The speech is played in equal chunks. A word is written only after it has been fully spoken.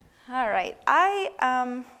All right. I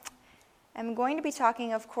am going to be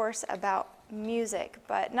talking, of course, about music,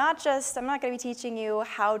 but I'm not going to be teaching you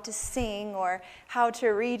how to sing or how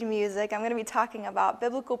to read music. I'm going to be talking about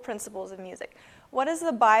biblical principles of music. What does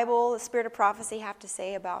the Bible, the Spirit of Prophecy, have to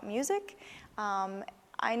say about music?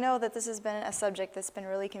 I know that this has been a subject that's been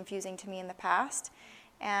really confusing to me in the past,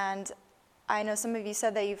 and I know some of you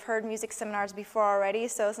said that you've heard music seminars before already,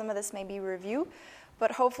 so some of this may be review,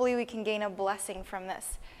 but hopefully we can gain a blessing from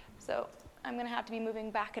this. So I'm going to have to be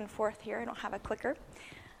moving back and forth here. I don't have a clicker.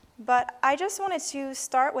 But I just wanted to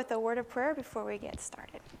start with a word of prayer before we get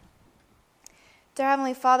started. Dear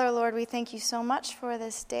Heavenly Father, Lord, we thank you so much for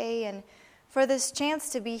this day and for this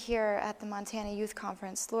chance to be here at the Montana Youth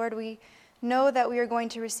Conference. Lord, we know that we are going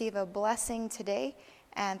to receive a blessing today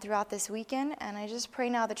and throughout this weekend, and I just pray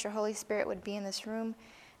now that your Holy Spirit would be in this room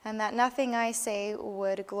and that nothing I say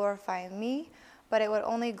would glorify me, but it would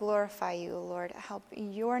only glorify you, Lord. Help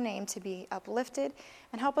your name to be uplifted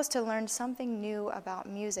and help us to learn something new about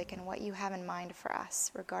music and what you have in mind for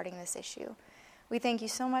us regarding this issue. We thank you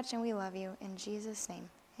so much and we love you. In Jesus' name,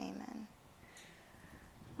 amen.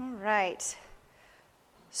 All right.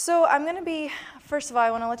 So first of all,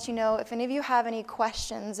 I want to let you know if any of you have any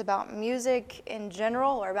questions about music in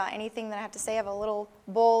general or about anything that I have to say, I have a little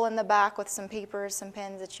bowl in the back with some papers, some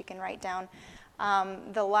pens that you can write down.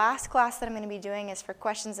 The last class that I'm going to be doing is for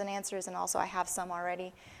questions and answers, and also I have some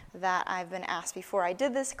already that I've been asked before. I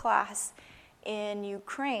did this class in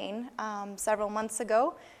Ukraine several months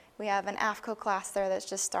ago. We have an AFCO class there that's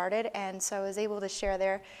just started, and so I was able to share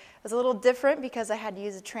there. It was a little different because I had to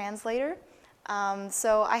use a translator,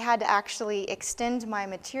 so I had to actually extend my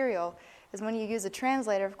material. Because when you use a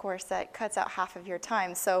translator, of course, that cuts out half of your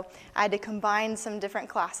time. So I had to combine some different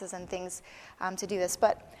classes and things to do this.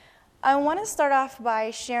 But I want to start off by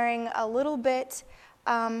sharing a little bit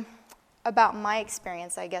about my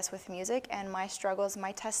experience, I guess, with music and my struggles,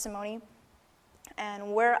 my testimony,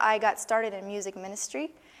 and where I got started in music ministry.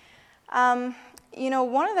 One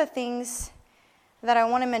of the things that I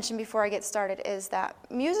want to mention before I get started is that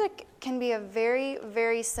music can be a very,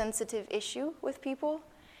 very sensitive issue with people,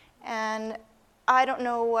 and I don't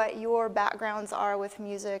know what your backgrounds are with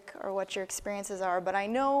music or what your experiences are, but I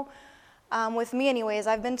know with me anyways,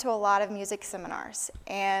 I've been to a lot of music seminars,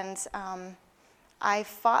 and I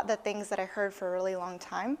fought the things that I heard for a really long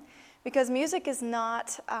time, because music is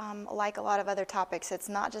not like a lot of other topics. It's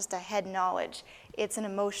not just a head knowledge, it's an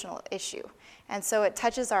emotional issue. And so it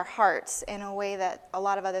touches our hearts in a way that a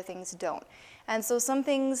lot of other things don't. And so some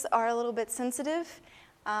things are a little bit sensitive.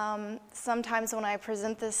 Sometimes when I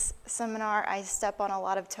present this seminar, I step on a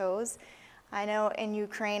lot of toes. I know in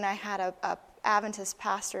Ukraine I had a Adventist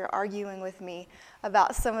pastor arguing with me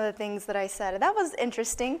about some of the things that I said. And that was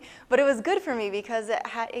interesting, but it was good for me because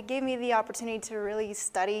it gave me the opportunity to really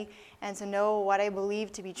study and to know what I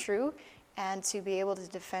believed to be true and to be able to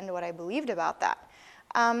defend what I believed about that.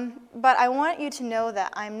 But I want you to know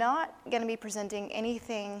that I'm not going to be presenting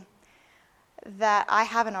anything that I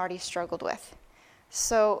haven't already struggled with.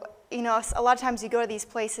 So, a lot of times you go to these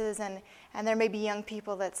places and there may be young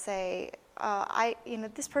people that say,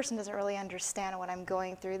 this person doesn't really understand what I'm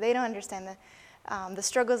going through. They don't understand the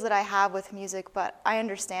struggles that I have with music, but I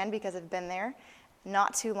understand because I've been there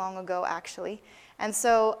not too long ago, actually. And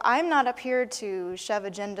so I'm not up here to shove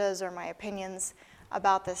agendas or my opinions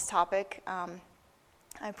about this topic.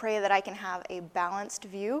 I pray that I can have a balanced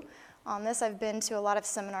view on this. I've been to a lot of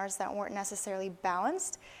seminars that weren't necessarily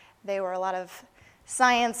balanced. They were a lot of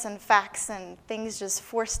science and facts and things just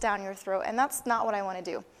forced down your throat, and that's not what I want to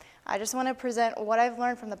do. I just want to present what I've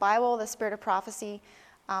learned from the Bible, the Spirit of Prophecy,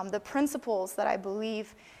 the principles that I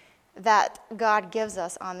believe that God gives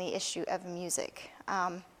us on the issue of music.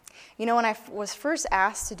 When I was first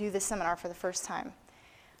asked to do this seminar for the first time,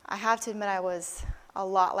 I have to admit I was a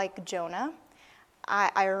lot like Jonah.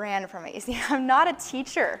 I ran from it. You see, I'm not a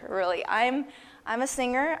teacher, really. I'm a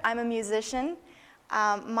singer. I'm a musician.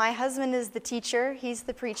 My husband is the teacher. He's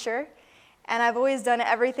the preacher. And I've always done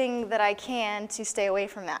everything that I can to stay away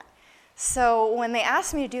from that. So when they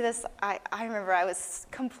asked me to do this, I remember I was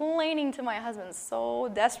complaining to my husband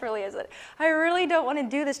so desperately. I said, I really don't want to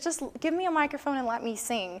do this. Just give me a microphone and let me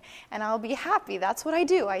sing, and I'll be happy. That's what I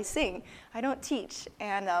do. I sing. I don't teach.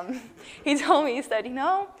 And he told me, he said,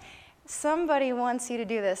 somebody wants you to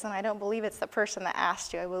do this, and I don't believe it's the person that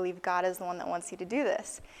asked you. I believe God is the one that wants you to do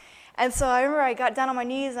this. And so I remember I got down on my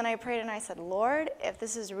knees and I prayed and I said, Lord, if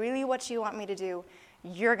this is really what you want me to do,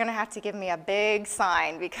 you're going to have to give me a big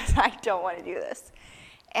sign because I don't want to do this.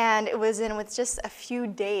 And it was with just a few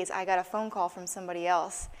days, I got a phone call from somebody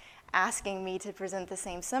else asking me to present the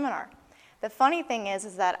same seminar. The funny thing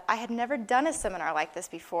is that I had never done a seminar like this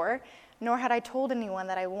before, nor had I told anyone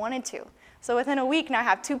that I wanted to. So within a week now, I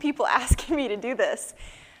have 2 people asking me to do this.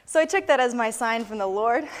 So I took that as my sign from the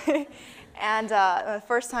Lord. And the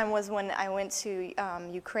first time was when I went to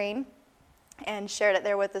Ukraine and shared it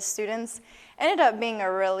there with the students. It ended up being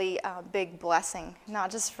a really big blessing, not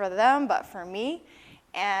just for them, but for me.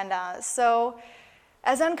 And so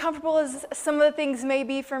as uncomfortable as some of the things may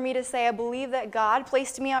be for me to say, I believe that God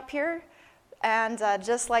placed me up here. And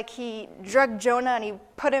just like he drugged Jonah and he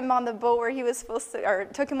put him on the boat where he was supposed to, or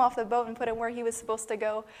took him off the boat and put him where he was supposed to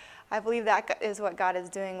go, I believe that is what God is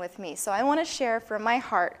doing with me. So I want to share from my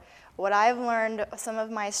heart what I've learned, some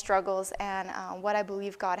of my struggles, and what I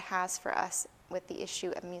believe God has for us with the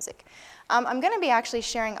issue of music. I'm going to be actually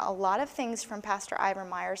sharing a lot of things from Pastor Ivor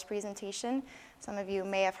Meyer's presentation. Some of you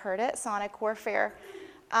may have heard it, Sonic Warfare.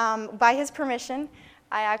 By his permission,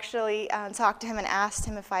 I actually talked to him and asked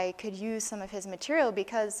him if I could use some of his material,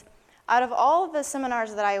 because out of all of the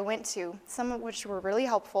seminars that I went to, some of which were really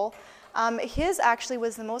helpful, his actually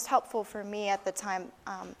was the most helpful for me at the time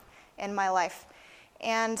in my life.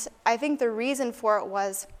 And I think the reason for it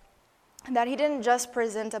was that he didn't just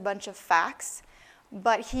present a bunch of facts,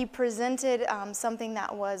 but he presented something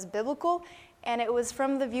that was biblical, and it was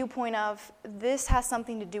from the viewpoint of, this has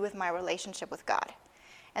something to do with my relationship with God.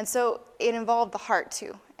 And so it involved the heart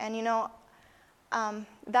too. And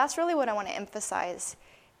that's really what I want to emphasize,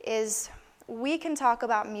 is we can talk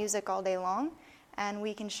about music all day long, and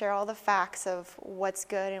we can share all the facts of what's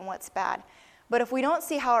good and what's bad. But if we don't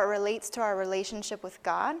see how it relates to our relationship with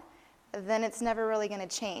God, then it's never really going to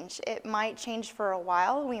change. It might change for a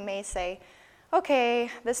while. We may say, okay,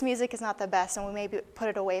 this music is not the best, and we may put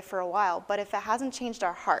it away for a while. But if it hasn't changed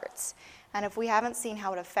our hearts, and if we haven't seen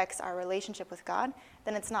how it affects our relationship with God,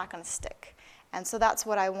 then it's not going to stick. And so that's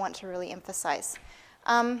what I want to really emphasize.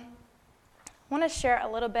 I want to share a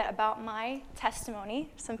little bit about my testimony,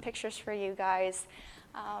 some pictures for you guys.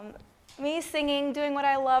 Me singing, doing what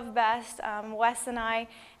I love best, Wes and I,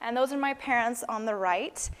 and those are my parents on the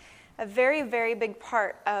right. A very, very big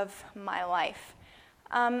part of my life.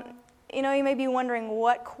 You may be wondering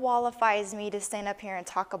what qualifies me to stand up here and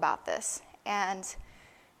talk about this. And,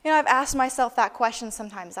 I've asked myself that question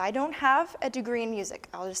sometimes. I don't have a degree in music,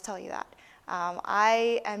 I'll just tell you that.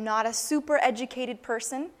 I am not a super educated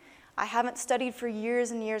person. I haven't studied for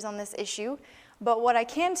years and years on this issue. But what I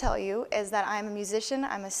can tell you is that I'm a musician,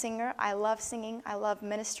 I'm a singer, I love singing, I love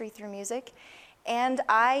ministry through music, and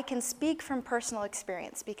I can speak from personal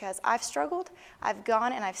experience because I've struggled, I've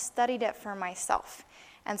gone, and I've studied it for myself.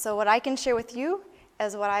 And so what I can share with you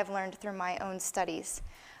is what I've learned through my own studies.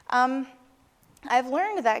 I've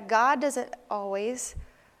learned that God doesn't always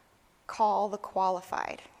call the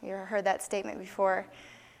qualified. You ever heard that statement before?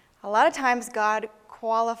 A lot of times God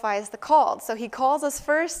qualifies the called. So he calls us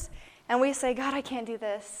first, and we say, God, I can't do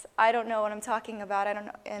this. I don't know what I'm talking about. I don't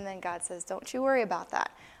know. And then God says, don't you worry about that.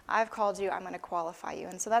 I've called you. I'm going to qualify you.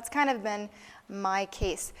 And so that's kind of been my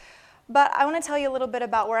case. But I want to tell you a little bit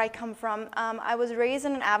about where I come from. I was raised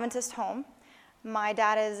in an Adventist home. My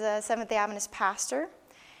dad is a Seventh-day Adventist pastor.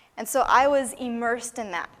 And so I was immersed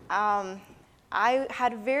in that. I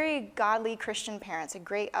had very godly Christian parents, a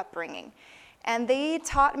great upbringing. And they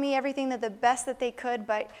taught me everything the best that they could,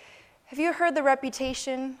 but have you heard the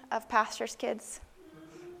reputation of pastors' kids?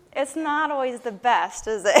 It's not always the best,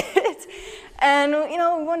 is it? And, we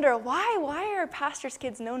wonder, why are pastors'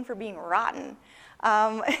 kids known for being rotten?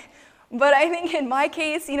 But I think in my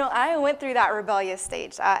case, I went through that rebellious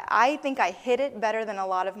stage. I think I hid it better than a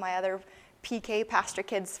lot of my other PK pastor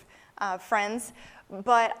kids' friends.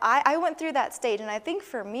 But I went through that stage, and I think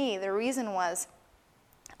for me, the reason was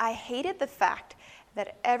I hated the fact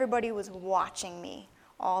that everybody was watching me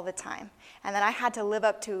all the time, and that I had to live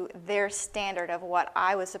up to their standard of what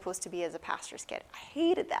I was supposed to be as a pastor's kid. I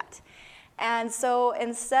hated that. And so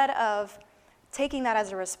instead of taking that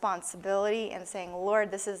as a responsibility and saying,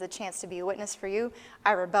 Lord, this is a chance to be a witness for you,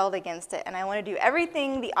 I rebelled against it, and I want to do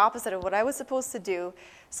everything the opposite of what I was supposed to do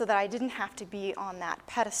so that I didn't have to be on that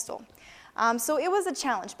pedestal. So it was a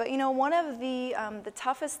challenge, but one of the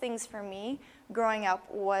toughest things for me growing up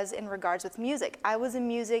was in regards with music. I was a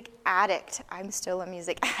music addict. I'm still a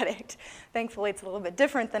music addict. Thankfully, it's a little bit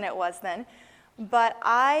different than it was then. But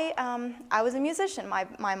I was a musician.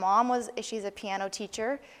 My mom she's a piano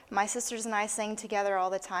teacher. My sisters and I sang together all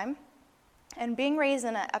the time. And being raised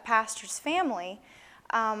in a pastor's family,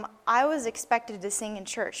 I was expected to sing in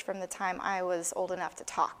church from the time I was old enough to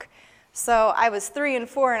talk. So I was 3 and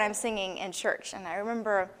 4, and I'm singing in church. And I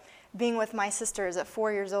remember being with my sisters at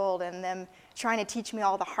 4 years old and them trying to teach me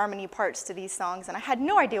all the harmony parts to these songs. And I had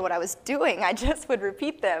no idea what I was doing. I just would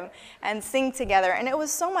repeat them and sing together. And it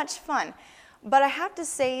was so much fun. But I have to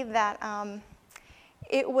say that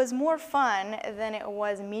it was more fun than it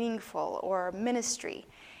was meaningful or ministry.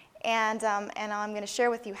 And I'm going to share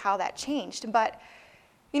with you how that changed. But,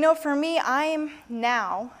 for me,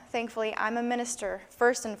 thankfully, I'm a minister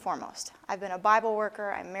first and foremost. I've been a Bible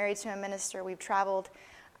worker. I'm married to a minister. We've traveled.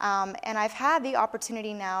 And I've had the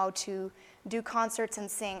opportunity now to do concerts and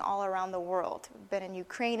sing all around the world. I've been in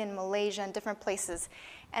Ukraine and Malaysia and different places.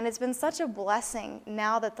 And it's been such a blessing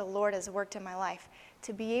now that the Lord has worked in my life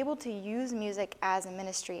to be able to use music as a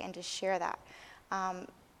ministry and to share that.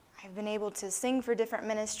 I've been able to sing for different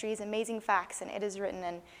ministries, Amazing Facts, and It Is Written,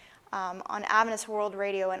 and on Adventist World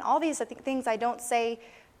Radio, and all these things I don't say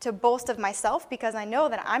to boast of myself because I know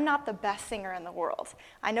that I'm not the best singer in the world.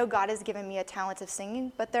 I know God has given me a talent of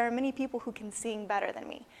singing, but there are many people who can sing better than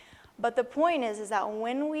me. But the point is that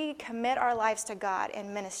when we commit our lives to God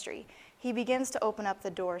in ministry, He begins to open up the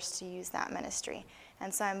doors to use that ministry.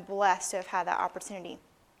 And so I'm blessed to have had that opportunity.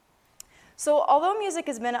 So although music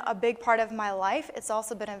has been a big part of my life, it's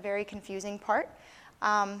also been a very confusing part.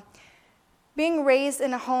 Being raised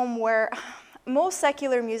in a home where most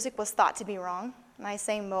secular music was thought to be wrong, and I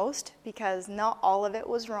say most because not all of it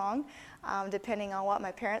was wrong, depending on what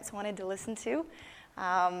my parents wanted to listen to.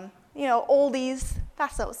 Oldies,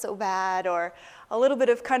 that's not so bad, or a little bit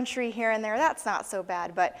of country here and there, that's not so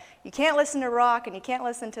bad, but you can't listen to rock, and you can't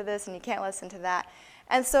listen to this, and you can't listen to that.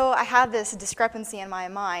 And so I had this discrepancy in my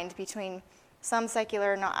mind between some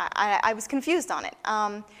secular, I was confused on it.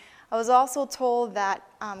 I was also told that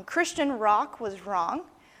Christian rock was wrong,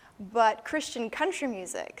 but Christian country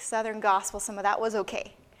music, Southern gospel, some of that was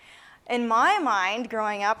okay. In my mind,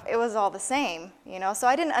 growing up, it was all the same, so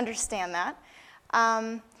I didn't understand that.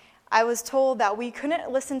 I was told that we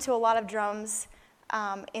couldn't listen to a lot of drums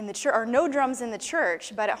in the church, or no drums in the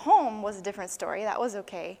church, but at home was a different story. That was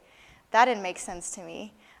okay. That didn't make sense to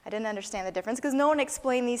me. I didn't understand the difference because no one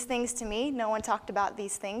explained these things to me. No one talked about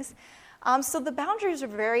these things. So the boundaries were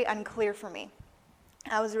very unclear for me.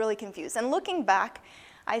 I was really confused. And looking back,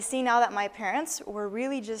 I see now that my parents were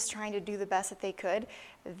really just trying to do the best that they could.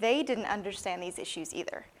 They didn't understand these issues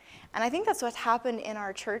either. And I think that's what's happened in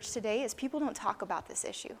our church today is people don't talk about this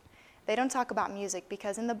issue. They don't talk about music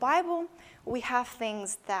because in the Bible, we have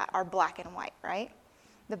things that are black and white, right?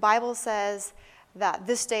 The Bible says that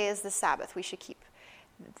this day is the Sabbath we should keep.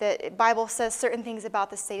 The Bible says certain things about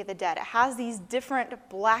the state of the dead. It has these different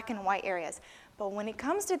black and white areas. But when it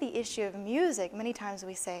comes to the issue of music, many times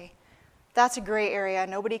we say, that's a gray area,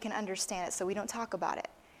 nobody can understand it, so we don't talk about it.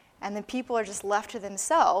 And then people are just left to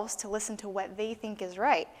themselves to listen to what they think is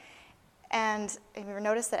right. And have you ever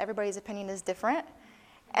noticed that everybody's opinion is different?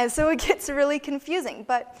 And so it gets really confusing.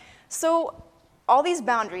 But so all these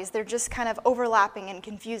boundaries, they're just kind of overlapping and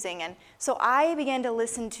confusing. And so I began to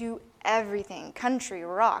listen to everything, country,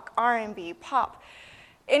 rock, R&B, pop,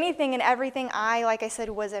 anything and everything. Like I said,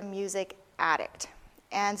 was a music addict.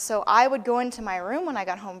 And so I would go into my room when I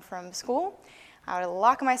got home from school. I would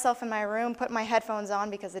lock myself in my room, put my headphones on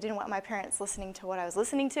because I didn't want my parents listening to what I was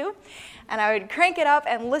listening to. And I would crank it up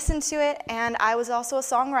and listen to it. And I was also a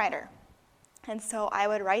songwriter. And so I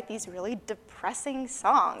would write these really depressing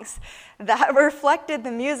songs that reflected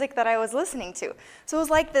the music that I was listening to. So it was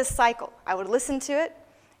like this cycle. I would listen to it,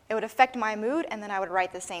 it would affect my mood, and then I would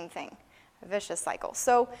write the same thing. A vicious cycle.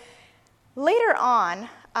 So later on,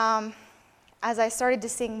 as I started to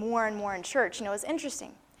sing more and more in church, it was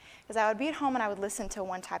interesting. Because I would be at home and I would listen to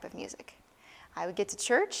one type of music. I would get to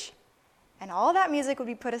church, and all that music would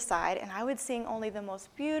be put aside, and I would sing only the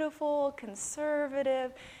most beautiful,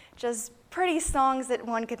 conservative, just pretty songs that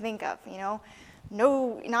one could think of,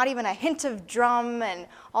 No, not even a hint of drum, and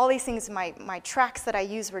all these things, my tracks that I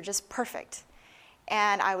used were just perfect.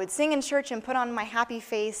 And I would sing in church and put on my happy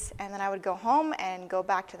face, and then I would go home and go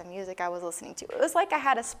back to the music I was listening to. It was like I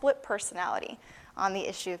had a split personality on the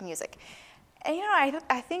issue of music. And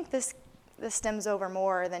I think this stems over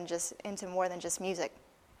into more than just music.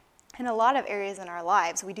 In a lot of areas in our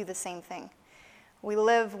lives, we do the same thing. We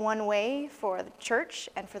live one way for the church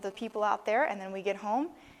and for the people out there, and then we get home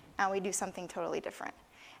and we do something totally different.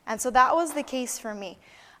 And so that was the case for me.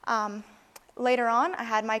 Later on, I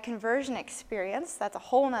had my conversion experience. That's a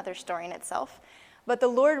whole other story in itself. But the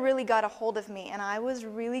Lord really got a hold of me, and I was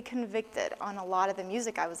really convicted on a lot of the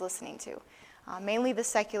music I was listening to, mainly the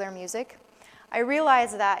secular music. I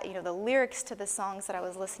realized that the lyrics to the songs that I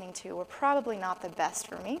was listening to were probably not the best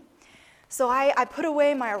for me. So I put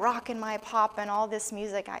away my rock and my pop and all this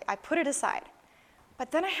music. I put it aside. But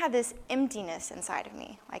then I had this emptiness inside of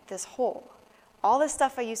me, like this hole. All the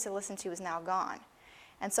stuff I used to listen to was now gone.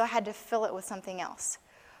 And so I had to fill it with something else.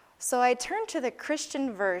 So I turned to the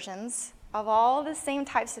Christian versions of all the same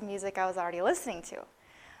types of music I was already listening to.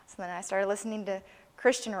 So then I started listening to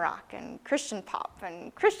Christian rock and Christian pop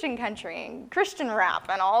and Christian country and Christian rap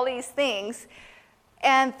and all these things,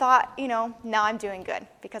 and thought, now I'm doing good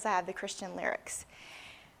because I have the Christian lyrics.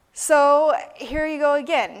 So here you go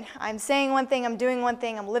again. I'm saying one thing, I'm doing one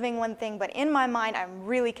thing, I'm living one thing, but in my mind I'm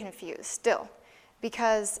really confused still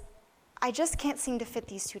because I just can't seem to fit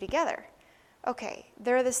these two together. Okay,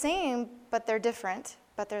 they're the same, but they're different,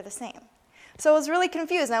 but they're the same. So I was really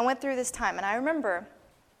confused, and I went through this time, and I remember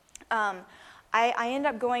I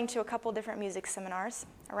ended up going to a couple different music seminars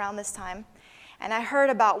around this time, and I heard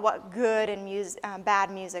about what good and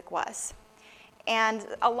bad music was. And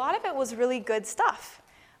a lot of it was really good stuff.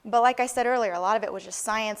 But like I said earlier, a lot of it was just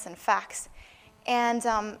science and facts. And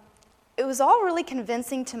it was all really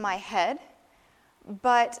convincing to my head,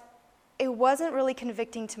 but it wasn't really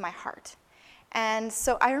convicting to my heart. And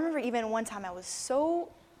so I remember even one time I was so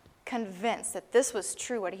convinced that this was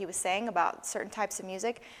true, what he was saying about certain types of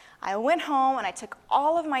music. I went home and I took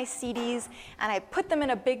all of my CDs and I put them in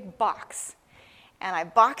a big box. And I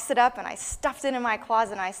boxed it up and I stuffed it in my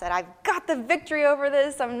closet and I said, I've got the victory over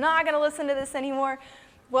this. I'm not going to listen to this anymore.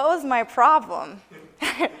 What was my problem?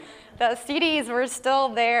 The CDs were still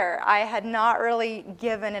there. I had not really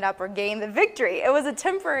given it up or gained the victory. It was a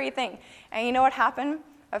temporary thing. And you know what happened?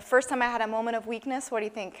 The first time I had a moment of weakness, what do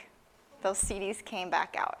you think? Those CDs came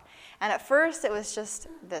back out. And at first it was just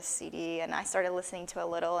this CD, and I started listening to a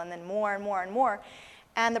little, and then more and more and more.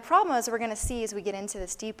 And the problem, as we're going to see as we get into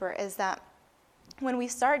this deeper, is that when we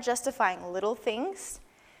start justifying little things,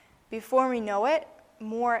 before we know it,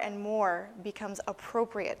 more and more becomes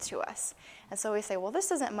appropriate to us. And so we say, well, this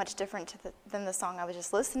isn't much different than the song I was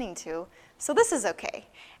just listening to, so this is okay.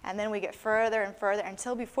 And then we get further and further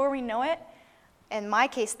until before we know it, in my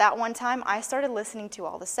case, that one time, I started listening to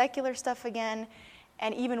all the secular stuff again,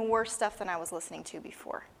 and even worse stuff than I was listening to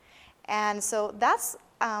before. And so that's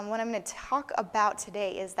what I'm going to talk about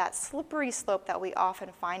today, is that slippery slope that we often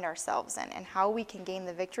find ourselves in, and how we can gain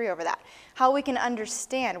the victory over that, how we can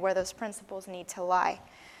understand where those principles need to lie.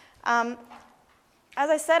 As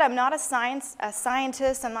I said, I'm not a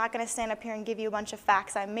scientist. I'm not going to stand up here and give you a bunch of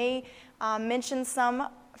facts. I may mention some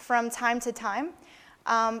from time to time,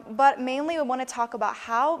 but mainly I want to talk about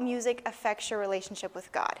how music affects your relationship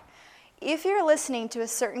with God. If you're listening to a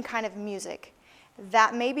certain kind of music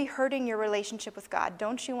that may be hurting your relationship with God,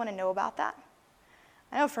 don't you want to know about that?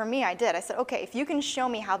 I know for me, I did. I said, okay, if you can show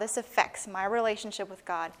me how this affects my relationship with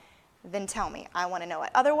God, then tell me. I want to know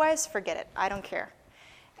it. Otherwise, forget it. I don't care.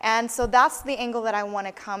 And so that's the angle that I want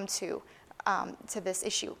to come to this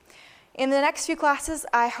issue. In the next few classes,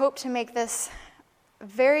 I hope to make this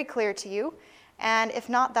very clear to you. And if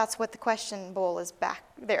not, that's what the question bowl is back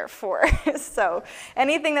there for. So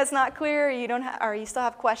anything that's not clear, or you still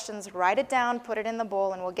have questions, write it down, put it in the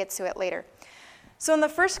bowl, and we'll get to it later. So in the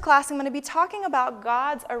first class, I'm going to be talking about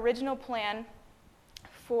God's original plan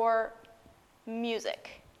for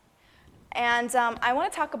music. And I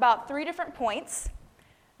want to talk about 3 different points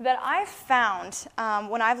that I've found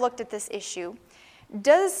when I've looked at this issue.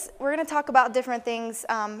 We're going to talk about different things,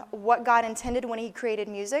 what God intended when he created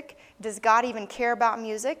music. Does God even care about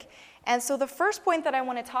music? And so the first point that I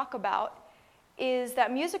want to talk about is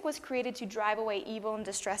that music was created to drive away evil and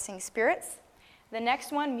distressing spirits. The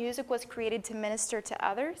next one, music was created to minister to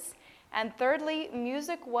others. And thirdly,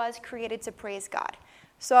 music was created to praise God.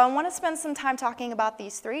 So I want to spend some time talking about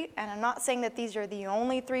these 3, and I'm not saying that these are the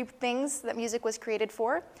only 3 things that music was created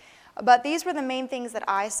for, but these were the main things that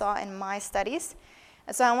I saw in my studies.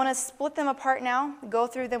 And so I want to split them apart now, go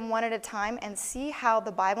through them one at a time, and see how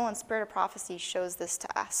the Bible and Spirit of Prophecy shows this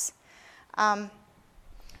to us.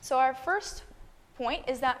 So our first point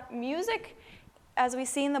is that music, as we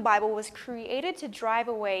see in the Bible, was created to drive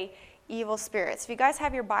away evil spirits. If you guys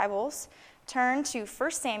have your Bibles, turn to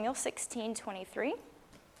 1 Samuel 16:23.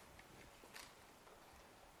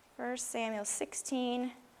 1 Samuel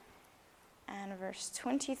 16 and verse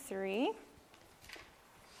 23.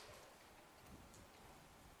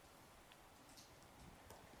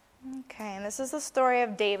 Okay, and this is the story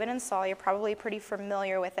of David and Saul. You're probably pretty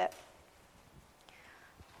familiar with it.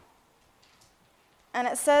 And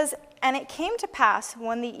it says, "And it came to pass,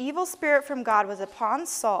 when the evil spirit from God was upon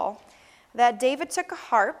Saul, that David took a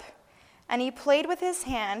harp, and he played with his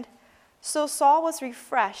hand. So Saul was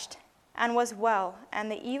refreshed and was well,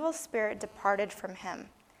 and the evil spirit departed from him."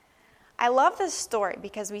 I love this story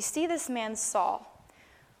because we see this man Saul,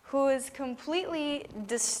 who is completely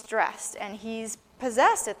distressed, and he's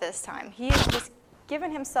possessed at this time. He has just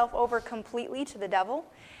given himself over completely to the devil.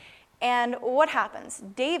 And what happens?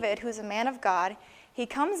 David, who's a man of God, he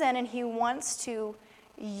comes in and he wants to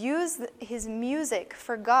use his music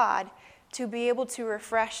for God to be able to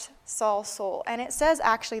refresh Saul's soul. And it says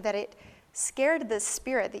actually that it scared the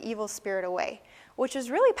spirit, the evil spirit, away, which is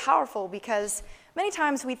really powerful because many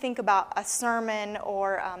times we think about a sermon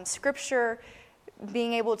or scripture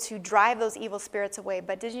being able to drive those evil spirits away.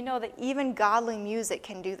 But did you know that even godly music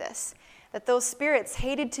can do this? That those spirits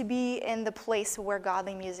hated to be in the place where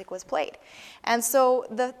godly music was played. And so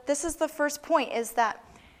this is the first point, is that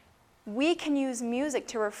we can use music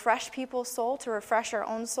to refresh people's soul, to refresh our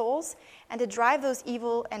own souls, and to drive those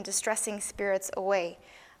evil and distressing spirits away.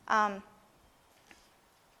 I'm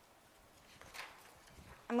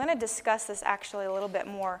going to discuss this actually a little bit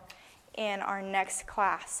more in our next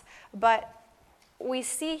class. But we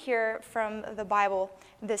see here from the Bible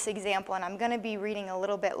this example, and I'm going to be reading a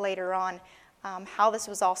little bit later on how this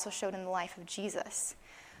was also showed in the life of Jesus.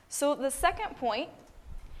 So the second point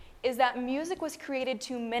is that music was created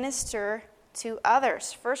to minister to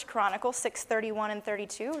others. 1 Chronicles 6:31 and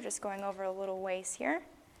 32. We're just going over a little ways here.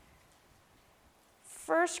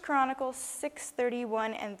 1 Chronicles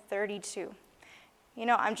 6:31 and 32. You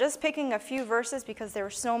know, I'm just picking a few verses because there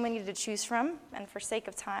were so many to choose from, and for sake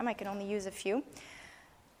of time, I can only use a few.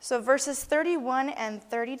 So verses 31 and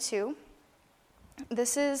 32,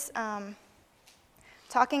 this is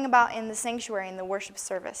talking about in the sanctuary, in the worship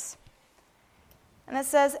service. And it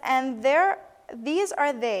says, "And these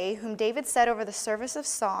are they whom David set over the service of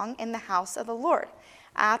song in the house of the Lord,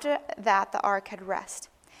 after that the ark had rest.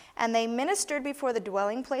 And they ministered before the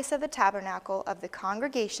dwelling place of the tabernacle of the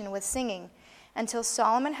congregation with singing, until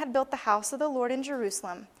Solomon had built the house of the Lord in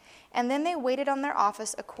Jerusalem. And then they waited on their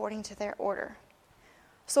office according to their order."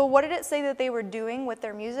 So what did it say that they were doing with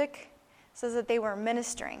their music? It says that they were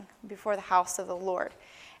ministering before the house of the Lord.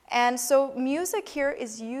 And so music here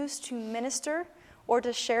is used to minister or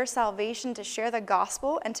to share salvation, to share the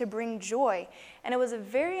gospel, and to bring joy. And it was a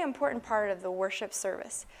very important part of the worship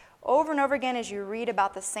service. Over and over again, as you read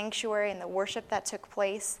about the sanctuary and the worship that took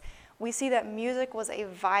place, we see that music was a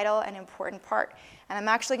vital and important part. And I'm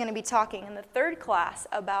actually going to be talking in the third class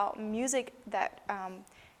about music that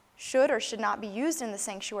should or should not be used in the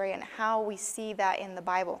sanctuary and how we see that in the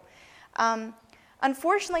Bible.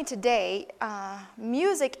 Unfortunately today,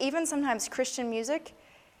 music, even sometimes Christian music,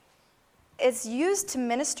 is used to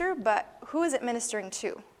minister, but who is it ministering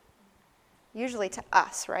to? Usually to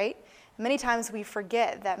us, right? Many times we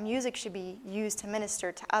forget that music should be used to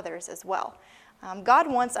minister to others as well. God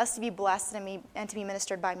wants us to be blessed and to be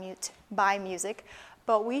ministered by music,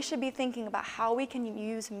 but we should be thinking about how we can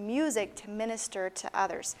use music to minister to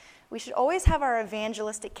others. We should always have our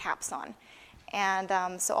evangelistic caps on.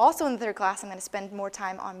 And so also in the third class, I'm going to spend more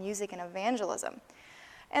time on music and evangelism.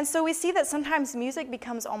 And so we see that sometimes music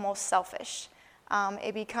becomes almost selfish.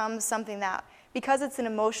 It becomes something that, because it's an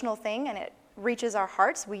emotional thing and it reaches our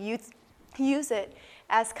hearts, we use it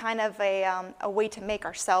as kind of a way to make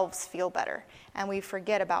ourselves feel better. And we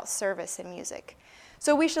forget about service in music.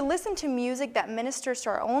 So we should listen to music that ministers to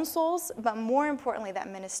our own souls, but more importantly, that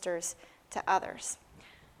ministers to others.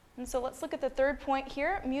 And so let's look at the third point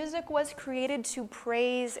here. Music was created to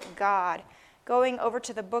praise God. Going over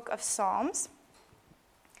to the book of Psalms.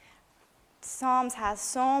 Psalms has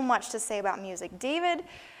so much to say about music. David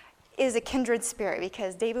is a kindred spirit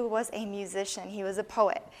because David was a musician. He was a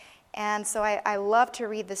poet. And so I love to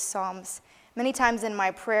read the Psalms. Many times in my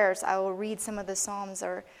prayers, I will read some of the Psalms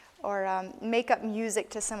or make up music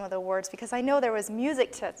to some of the words because I know there was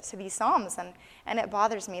music to these Psalms, and it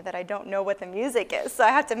bothers me that I don't know what the music is, so I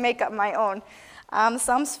have to make up my own.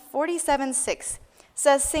 Psalms 47:6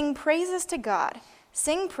 says, "Sing praises to God,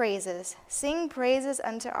 sing praises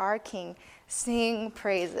unto our King, sing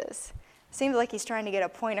praises." Seems like he's trying to get a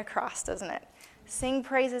point across, doesn't it? Sing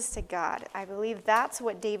praises to God. I believe that's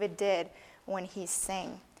what David did when he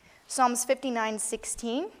sang. Psalms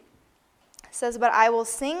 59:16 says, "But I will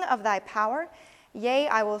sing of thy power, yea,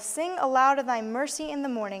 I will sing aloud of thy mercy in the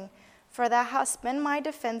morning, for thou hast been my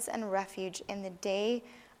defense and refuge in the day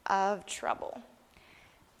of trouble."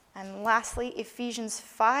 And lastly, Ephesians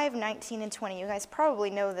 5:19 and 20. You guys probably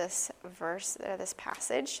know this verse, this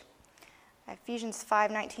passage. Ephesians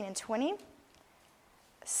 5:19 and 20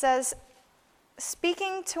 says,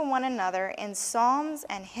 "Speaking to one another in psalms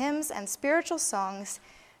and hymns and spiritual songs,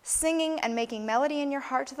 singing and making melody in your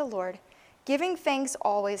heart to the Lord, giving thanks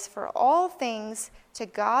always for all things to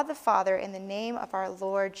God the Father in the name of our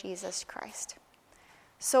Lord Jesus Christ."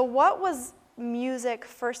 So what was music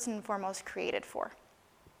first and foremost created for?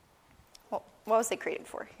 What was it created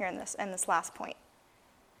for here in this last point?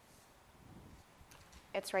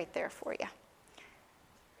 It's right there for you.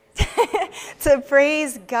 To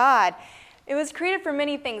praise God. It was created for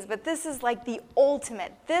many things, but this is like the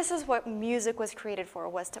ultimate. This is what music was created for,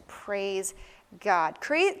 was to praise God.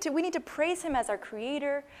 We need to praise him as our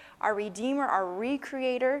creator, our redeemer, our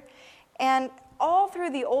recreator. And all through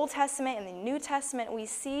the Old Testament and the New Testament, we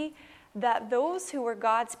see that those who were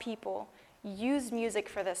God's people used music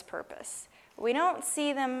for this purpose. We don't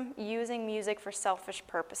see them using music for selfish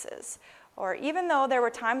purposes. Or even though there were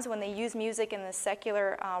times when they used music in the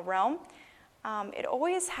secular realm, it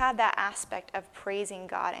always had that aspect of praising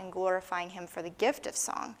God and glorifying him for the gift of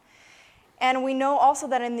song. And we know also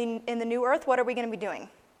that in the new earth, what are we going to be doing?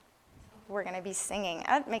 We're going to be singing.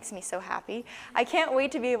 That makes me so happy. I can't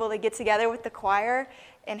wait to be able to get together with the choir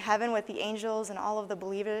in heaven with the angels and all of the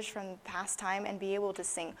believers from past time and be able to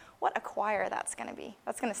sing. What a choir that's going to be.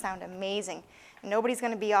 That's going to sound amazing. Nobody's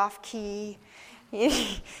going to be off key.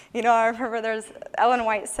 You know, I remember Ellen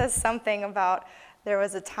White says something about there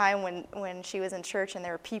was a time when she was in church and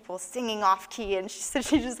there were people singing off key, and she said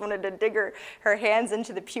she just wanted to dig her hands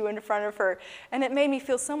into the pew in front of her. And it made me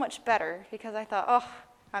feel so much better because I thought, oh,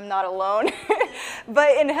 I'm not alone.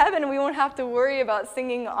 But in heaven, we won't have to worry about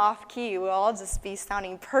singing off key. We'll all just be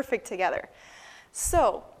sounding perfect together.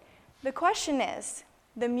 So the question is,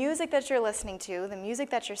 the music that you're listening to, the music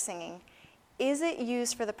that you're singing, is it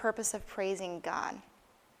used for the purpose of praising God?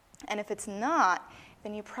 And if it's not,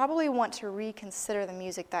 then you probably want to reconsider the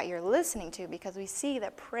music that you're listening to, because we see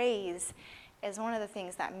that praise is one of the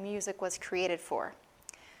things that music was created for.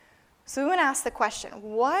 So we want to ask the question,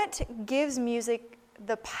 what gives music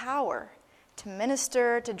the power to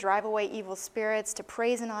minister, to drive away evil spirits, to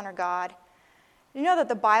praise and honor God? You know that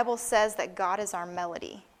the Bible says that God is our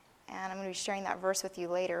melody. And I'm going to be sharing that verse with you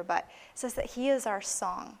later, but it says that he is our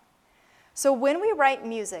song. So when we write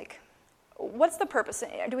music, what's the purpose?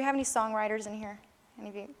 Do we have any songwriters in here? Any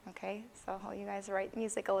of you? Okay, so you guys write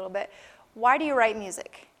music a little bit. Why do you write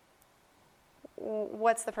music?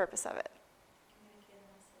 What's the purpose of it?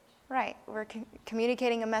 Right, we're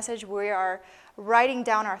communicating a message. We are writing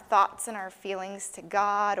down our thoughts and our feelings to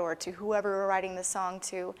God or to whoever we're writing the song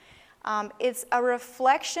to. It's a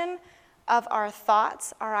reflection of our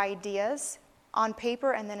thoughts, our ideas on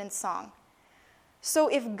paper and then in song. So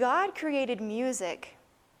if God created music,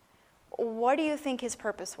 what do you think his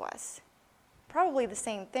purpose was? Probably the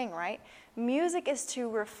same thing, right? Music is to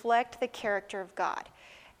reflect the character of God.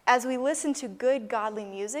 As we listen to good, godly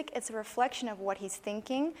music, it's a reflection of what he's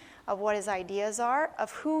thinking, of what his ideas are,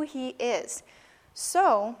 of who he is.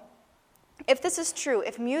 So, if this is true,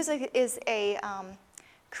 if music is a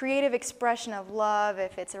creative expression of love,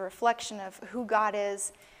 if it's a reflection of who God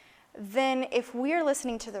is, then if we're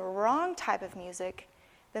listening to the wrong type of music,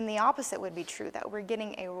 then the opposite would be true, that we're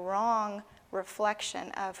getting a wrong reflection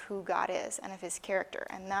of who God is and of his character.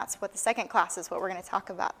 And that's what the second class is, what we're going to talk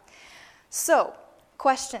about. So,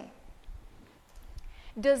 question.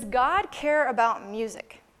 Does God care about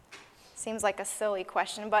music? Seems like a silly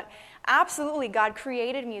question, but absolutely, God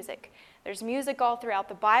created music. There's music all throughout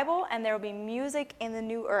the Bible, and there will be music in the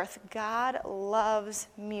new earth. God loves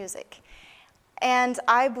music. And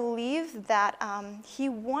I believe that he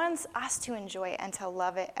wants us to enjoy it and to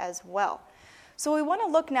love it as well. So we want to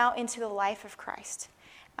look now into the life of Christ.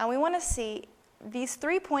 And we want to see these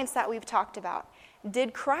 3 points that we've talked about.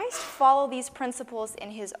 Did Christ follow these principles in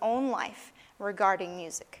his own life regarding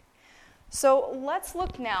music? So let's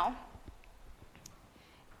look now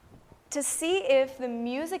to see if the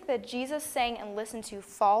music that Jesus sang and listened to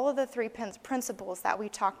follow the 3 principles that we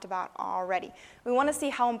talked about already. We want to see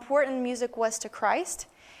how important music was to Christ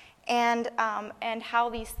and how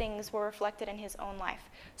these things were reflected in his own life.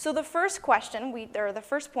 So the first question, the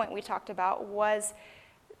first point we talked about was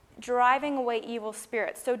driving away evil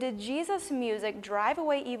spirits. So did Jesus' music drive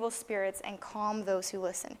away evil spirits and calm those who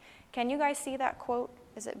listen? Can you guys see that quote?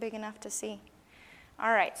 Is it big enough to see?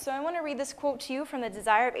 All right, so I want to read this quote to you from the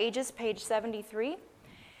Desire of Ages, page 73.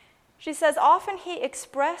 She says, "Often he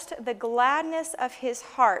expressed the gladness of his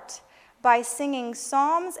heart by singing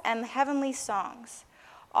psalms and heavenly songs.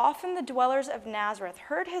 Often the dwellers of Nazareth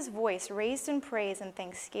heard his voice raised in praise and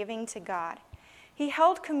thanksgiving to God. He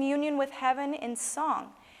held communion with heaven in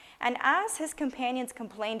song, and as his companions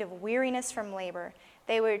complained of weariness from labor,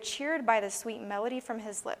 they were cheered by the sweet melody from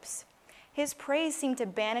his lips. His praise seemed to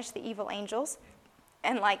banish the evil angels,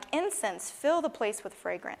 and like incense fill the place with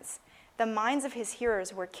fragrance. The minds of his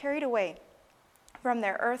hearers were carried away from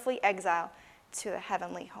their earthly exile to the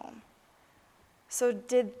heavenly home." So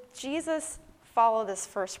did Jesus follow this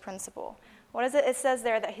first principle? What is it? It says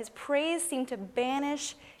there that his praise seemed to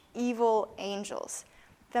banish evil angels.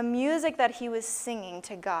 The music that he was singing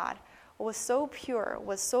to God was so pure,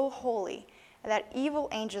 was so holy, that evil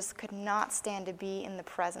angels could not stand to be in the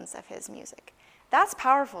presence of his music. That's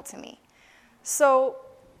powerful to me. So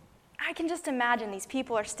I can just imagine these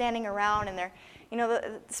people are standing around and they're,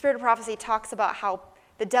 the Spirit of Prophecy talks about how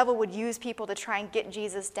the devil would use people to try and get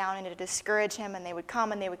Jesus down and to discourage him, and they would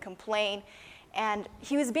come and they would complain. And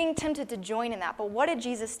he was being tempted to join in that. But what did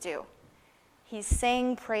Jesus do? He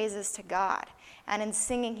sang praises to God. And in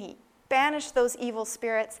singing, he banished those evil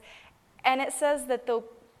spirits. And it says that the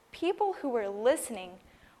people who were listening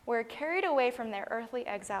were carried away from their earthly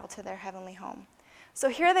exile to their heavenly home. So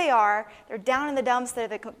here they are. They're down in the dumps.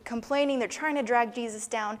 They're complaining. They're trying to drag Jesus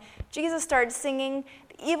down. Jesus starts singing.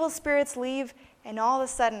 The evil spirits leave. And all of a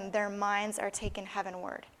sudden, their minds are taken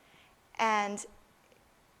heavenward. And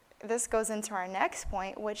this goes into our next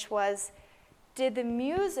point, which was, did the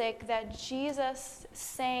music that Jesus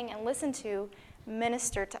sang and listened to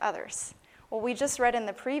minister to others? Well, we just read in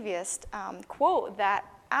the previous quote that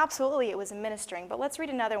absolutely it was ministering, but let's read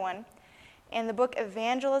another one. In the book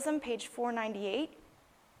Evangelism, page 498,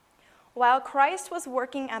 while Christ was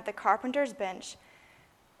working at the carpenter's bench,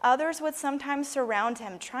 others would sometimes surround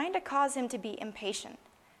him, trying to cause him to be impatient.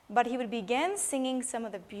 But he would begin singing some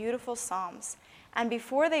of the beautiful psalms, and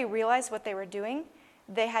before they realized what they were doing,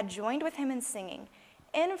 they had joined with him in singing,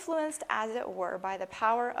 influenced as it were by the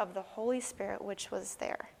power of the Holy Spirit which was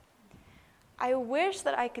there. I wish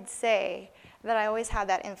that I could say that I always had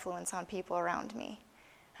that influence on people around me.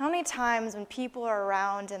 How many times when people are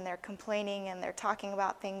around and they're complaining and they're talking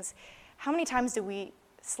about things, how many times do we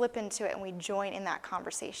slip into it and we join in that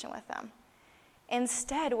conversation with them?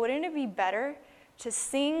 Instead, wouldn't it be better to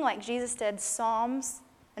sing like Jesus did, psalms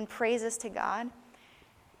and praises to God?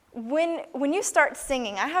 When you start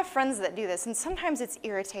singing, I have friends that do this, and sometimes it's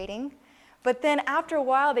irritating, but then after a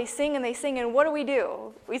while they sing, and what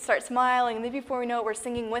do? We start smiling, and then before we know it, we're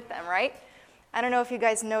singing with them, right? I don't know if you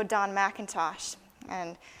guys know Don McIntosh,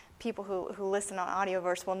 and people who listen on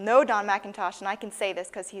Audioverse will know Don McIntosh, and I can say this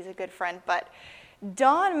because he's a good friend, but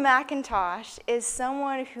Don McIntosh is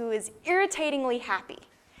someone who is irritatingly happy.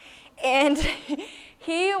 And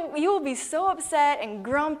you will be so upset and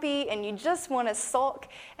grumpy, and you just want to sulk.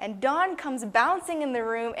 And Don comes bouncing in the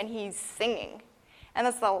room, and he's singing. And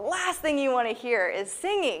that's the last thing you want to hear is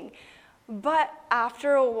singing. But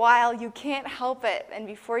after a while, you can't help it. And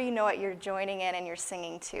before you know it, you're joining in and you're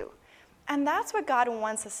singing too. And that's what God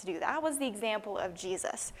wants us to do. That was the example of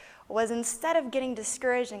Jesus, was instead of getting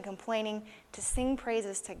discouraged and complaining, to sing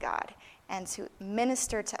praises to God and to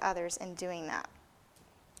minister to others in doing that.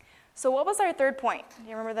 So what was our third point? Do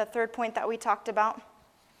you remember the third point that we talked about?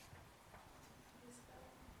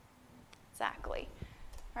 Exactly.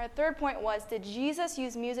 Our third point was, did Jesus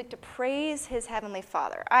use music to praise his heavenly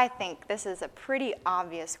Father? I think this is a pretty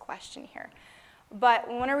obvious question here. But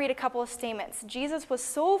we want to read a couple of statements. Jesus was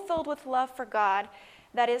so filled with love for God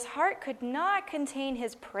that his heart could not contain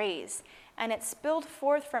his praise, and it spilled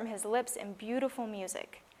forth from his lips in beautiful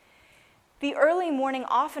music. The early morning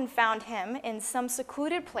often found him in some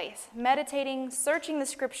secluded place, meditating, searching the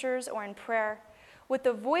scriptures, or in prayer. With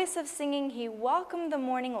the voice of singing, he welcomed the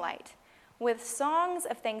morning light. With songs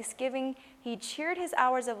of thanksgiving, he cheered his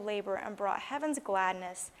hours of labor and brought heaven's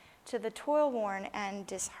gladness to the toil-worn and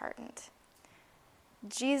disheartened.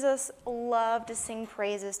 Jesus loved to sing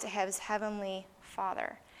praises to his heavenly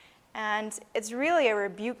Father. And it's really a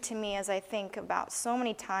rebuke to me as I think about so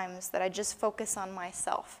many times that I just focus on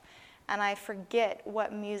myself. And I forget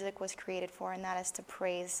what music was created for, and that is to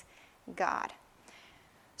praise God.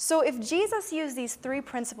 So if Jesus used these three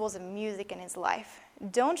principles of music in his life,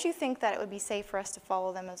 don't you think that it would be safe for us to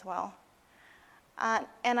follow them as well?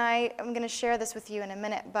 And I am going to share this with you in a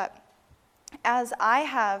minute, but as I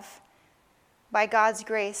have, by God's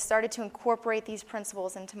grace, started to incorporate these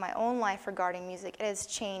principles into my own life regarding music, it has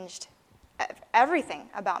changed everything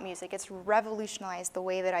about music. It's revolutionized the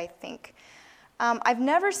way that I think. I've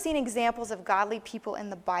never seen examples of godly people in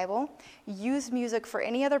the Bible use music for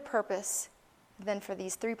any other purpose than for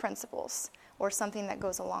these three principles or something that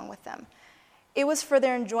goes along with them. It was for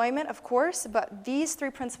their enjoyment, of course, but these three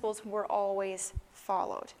principles were always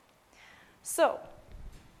followed. So,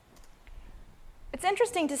 it's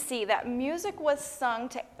interesting to see that music was sung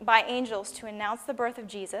by angels to announce the birth of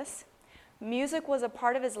Jesus. Music was a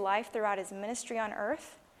part of his life throughout his ministry on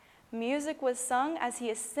earth. Music was sung as he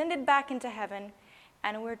ascended back into heaven,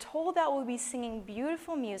 and we're told that we'll be singing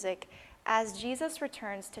beautiful music as Jesus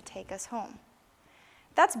returns to take us home.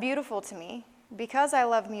 That's beautiful to me, because I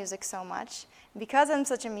love music so much, because I'm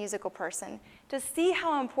such a musical person. To see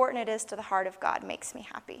how important it is to the heart of God makes me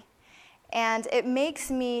happy. And it makes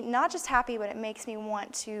me not just happy, but it makes me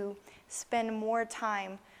want to spend more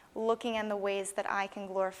time looking at the ways that I can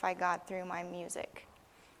glorify God through my music.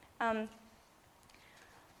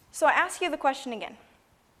 So I ask you the question again.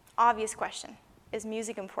 Obvious question. Is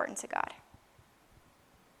music important to God?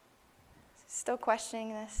 Still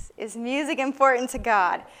questioning this? Is music important to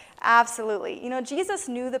God? Absolutely. You know, Jesus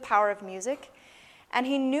knew the power of music, and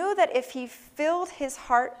he knew that if he filled his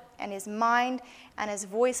heart and his mind and his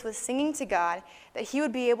voice with singing to God, that he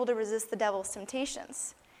would be able to resist the devil's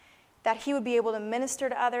temptations, that he would be able to minister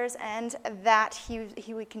to others, and that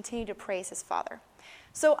he would continue to praise his Father.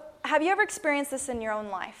 So have you ever experienced this in your own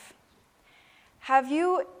life? Have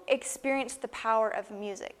you experienced the power of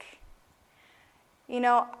music? You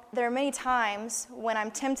know, there are many times when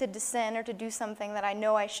I'm tempted to sin or to do something that I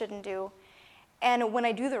know I shouldn't do. And when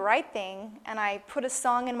I do the right thing and I put a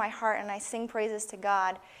song in my heart and I sing praises to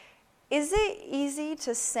God, is it easy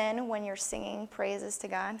to sin when you're singing praises to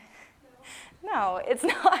God? No, it's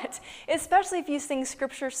not, especially if you sing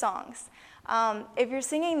scripture songs. If you're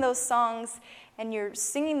singing those songs and you're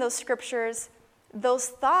singing those scriptures, those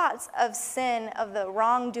thoughts of sin, of the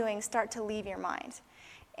wrongdoing, start to leave your mind.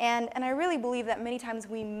 And I really believe that many times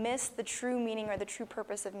we miss the true meaning or the true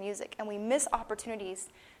purpose of music, and we miss opportunities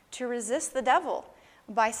to resist the devil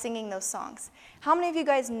by singing those songs. How many of you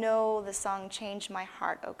guys know the song "Change My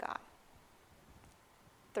Heart, Oh God"?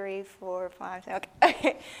 3, 4, 5, 6.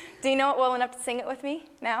 Okay. Do you know it well enough to sing it with me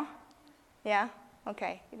now? Yeah?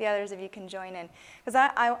 Okay. The others of you can join in.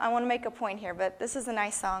 Because I want to make a point here, but this is a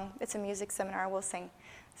nice song. It's a music seminar. We'll sing.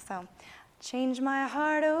 So, change my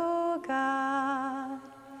heart, oh God,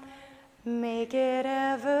 make it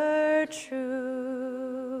ever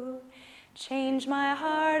true. Change my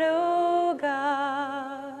heart, oh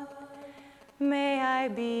God, may I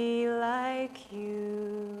be like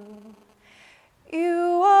you.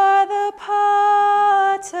 You are the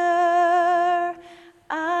potter,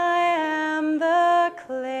 I am the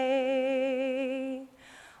clay.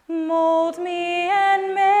 Mold me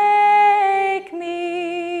and make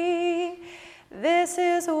me, this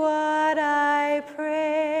is what I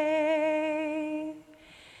pray.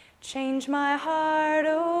 Change my heart,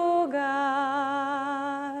 oh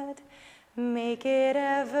God, make it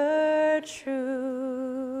ever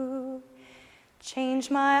true.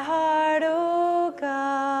 Change my heart, oh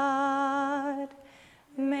God,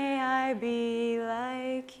 may I be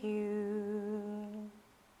like you.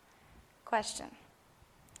 Question.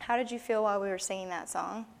 How did you feel while we were singing that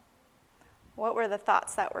song? What were the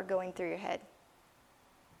thoughts that were going through your head?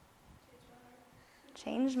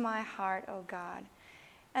 Change my heart, oh God.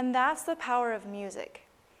 And that's the power of music.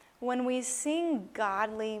 When we sing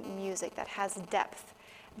godly music that has depth,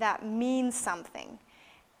 that means something,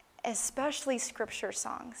 especially scripture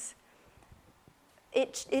songs,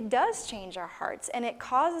 it does change our hearts, and it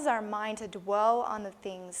causes our mind to dwell on the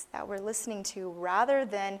things that we're listening to rather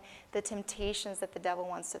than the temptations that the devil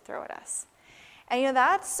wants to throw at us. And you know,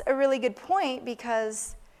 that's a really good point,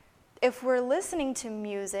 because if we're listening to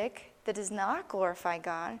music that does not glorify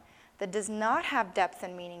God, that does not have depth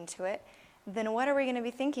and meaning to it, then what are we going to be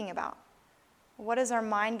thinking about? What is our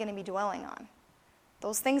mind going to be dwelling on?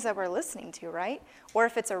 Those things that we're listening to, right? Or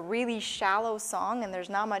if it's a really shallow song and there's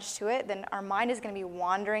not much to it, then our mind is going to be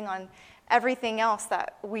wandering on everything else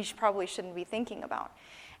that we probably shouldn't be thinking about.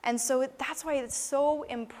 And so that's why it's so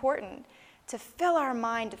important to fill our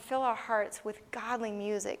mind, to fill our hearts with godly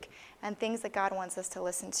music and things that God wants us to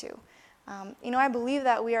listen to. You know, I believe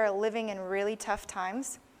that we are living in really tough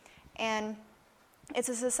times, and it's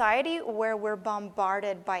a society where we're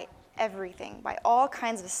bombarded by everything, by all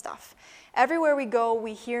kinds of stuff. Everywhere we go,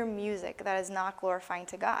 we hear music that is not glorifying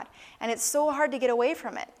to God. And it's so hard to get away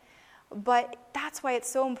from it. But that's why it's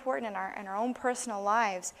so important in our own personal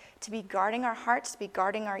lives to be guarding our hearts, to be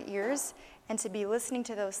guarding our ears, and to be listening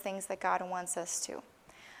to those things that God wants us to.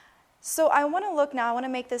 So I want to look now, I want to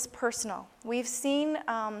make this personal. We've seen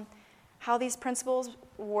how these principles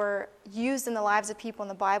were used in the lives of people in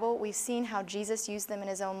the Bible. We've seen how Jesus used them in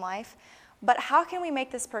his own life. But how can we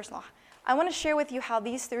make this personal? I want to share with you how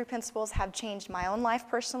these 3 principles have changed my own life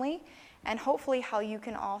personally, and hopefully how you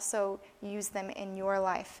can also use them in your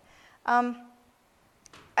life.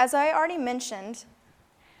 As I already mentioned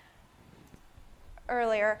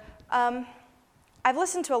earlier, I've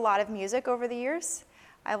listened to a lot of music over the years.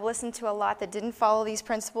 I've listened to a lot that didn't follow these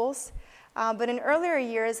principles. But in earlier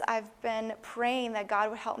years, I've been praying that God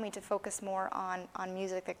would help me to focus more on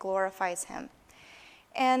music that glorifies him.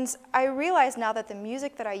 And I realize now that the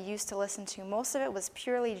music that I used to listen to, most of it was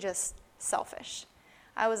purely just selfish.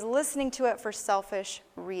 I was listening to it for selfish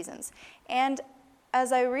reasons. And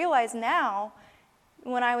as I realize now,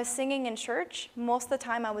 when I was singing in church, most of the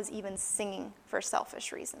time I was even singing for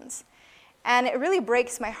selfish reasons. And it really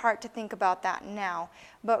breaks my heart to think about that now.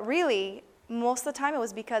 But really, most of the time it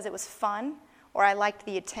was because it was fun, or I liked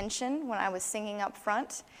the attention when I was singing up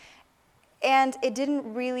front. And it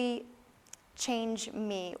didn't really change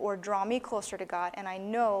me or draw me closer to God. And I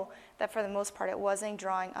know that for the most part it wasn't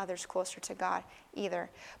drawing others closer to God either.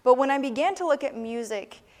 But when I began to look at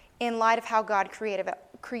music in light of how God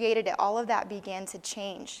created it, all of that began to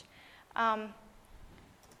change.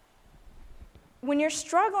 When you're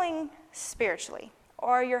struggling spiritually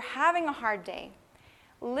or you're having a hard day,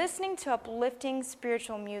 listening to uplifting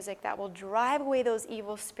spiritual music that will drive away those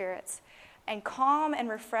evil spirits and calm and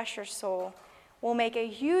refresh your soul will make a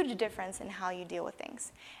huge difference in how you deal with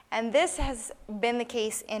things. And this has been the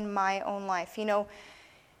case in my own life. You know,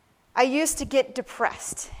 I used to get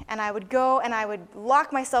depressed, and I would go and I would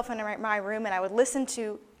lock myself in my room and I would listen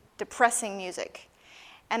to depressing music.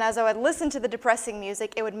 And as I would listen to the depressing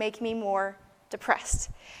music, it would make me more depressed.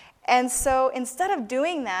 And so instead of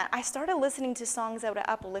doing that, I started listening to songs that would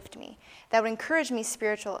uplift me, that would encourage me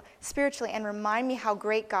spiritually and remind me how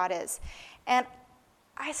great God is. And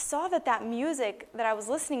I saw that music that I was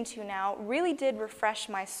listening to now really did refresh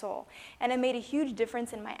my soul. And it made a huge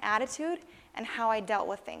difference in my attitude and how I dealt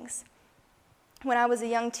with things. When I was a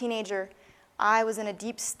young teenager, I was in a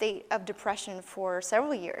deep state of depression for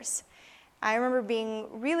several years. I remember being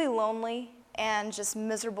really lonely and just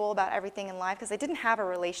miserable about everything in life because I didn't have a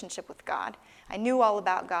relationship with God. I knew all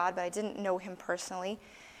about God, but I didn't know him personally.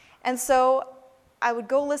 And so I would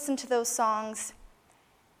go listen to those songs,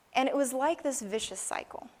 and it was like this vicious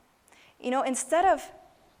cycle. You know, instead of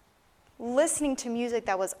listening to music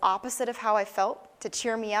that was opposite of how I felt to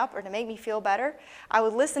cheer me up or to make me feel better, I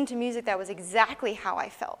would listen to music that was exactly how I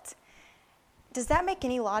felt. Does that make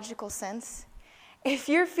any logical sense? If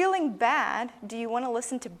you're feeling bad, do you want to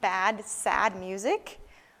listen to bad, sad music?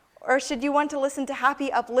 Or should you want to listen to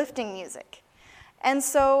happy, uplifting music? And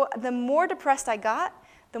so the more depressed I got,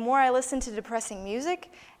 the more I listened to depressing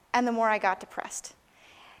music, and the more I got depressed.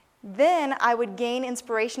 Then I would gain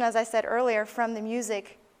inspiration, as I said earlier, from the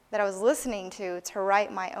music that I was listening to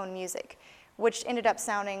write my own music, which ended up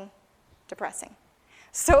sounding depressing.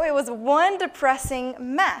 So it was one depressing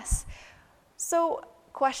mess. So,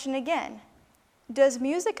 question again. Does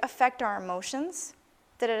music affect our emotions?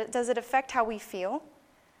 Does it affect how we feel?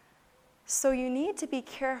 So you need to be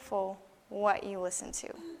careful what you listen to.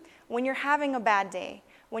 When you're having a bad day,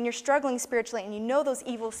 when you're struggling spiritually and you know those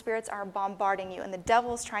evil spirits are bombarding you and the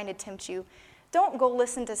devil is trying to tempt you, don't go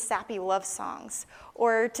listen to sappy love songs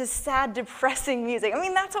or to sad, depressing music. I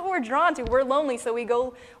mean, that's what we're drawn to. We're lonely, so we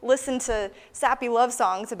go listen to sappy love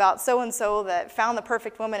songs about so-and-so that found the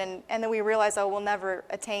perfect woman, and then we realize, oh, we'll never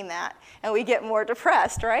attain that, and we get more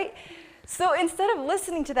depressed, right? So instead of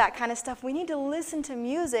listening to that kind of stuff, we need to listen to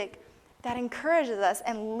music that encourages us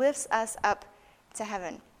and lifts us up to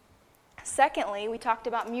heaven. Secondly, we talked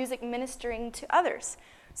about music ministering to others.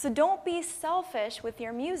 So don't be selfish with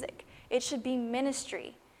your music. It should be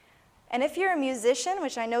ministry. And if you're a musician,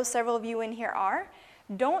 which I know several of you in here are,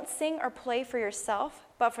 don't sing or play for yourself,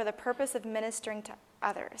 but for the purpose of ministering to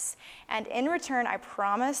others. And in return, I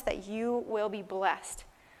promise that you will be blessed.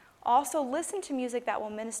 Also, listen to music that will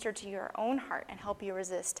minister to your own heart and help you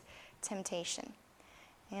resist temptation.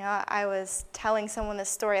 You know, I was telling someone this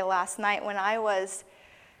story last night. When I was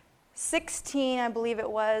 16, I believe it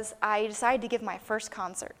was, I decided to give my first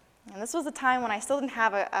concert. And this was a time when I still didn't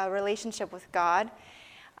have a relationship with God.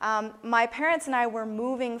 My parents and I were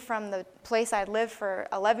moving from the place I'd lived for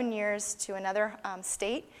 11 years to another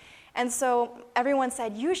state. And so everyone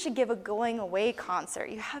said, you should give a going away concert.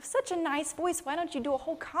 You have such a nice voice. Why don't you do a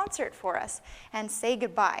whole concert for us and say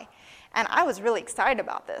goodbye? And I was really excited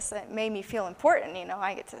about this. It made me feel important. You know,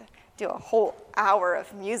 I get to do a whole hour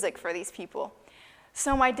of music for these people.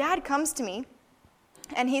 So my dad comes to me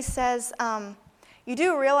and he says, you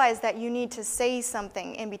do realize that you need to say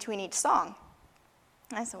something in between each song.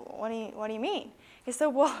 And I said, well, what do you mean? He said,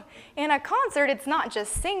 well, in a concert, it's not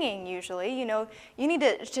just singing usually. You know, you need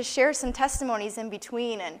to share some testimonies in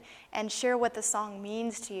between and share what the song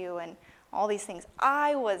means to you and all these things.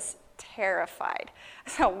 I was terrified.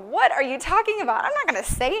 So what are you talking about? I'm not going to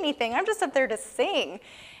say anything. I'm just up there to sing.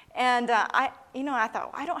 And I thought,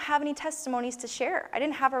 well, I don't have any testimonies to share. I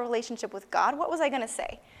didn't have a relationship with God. What was I going to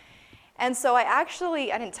say? And so I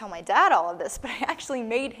didn't tell my dad all of this, but I actually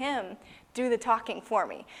made him do the talking for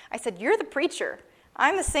me. I said, you're the preacher.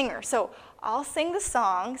 I'm the singer. So I'll sing the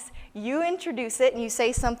songs, you introduce it, and you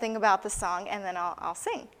say something about the song, and then I'll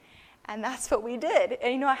sing. And that's what we did.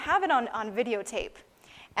 And, you know, I have it on videotape.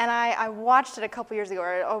 And I watched it a couple years ago,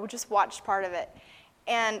 or just watched part of it.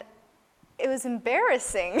 And it was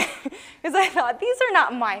embarrassing because I thought, these are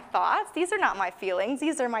not my thoughts, these are not my feelings,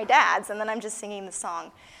 these are my dad's, and then I'm just singing the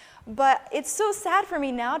song. But it's so sad for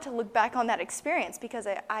me now to look back on that experience because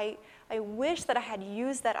I wish that I had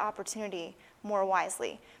used that opportunity more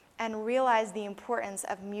wisely and realized the importance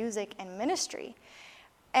of music and ministry.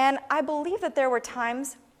 And I believe that there were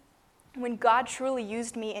times when God truly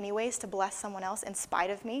used me anyways to bless someone else in spite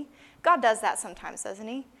of me. God does that sometimes, doesn't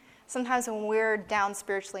he? Sometimes when we're down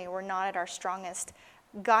spiritually and we're not at our strongest,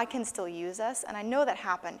 God can still use us, and I know that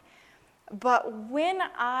happened. But when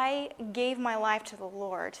I gave my life to the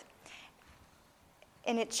Lord,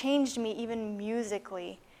 and it changed me even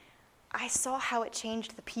musically, I saw how it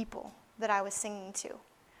changed the people that I was singing to.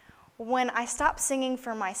 When I stopped singing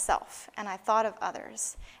for myself and I thought of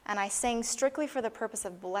others, and I sang strictly for the purpose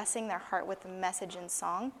of blessing their heart with a message and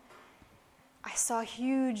song, I saw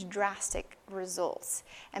huge, drastic results.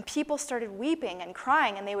 And people started weeping and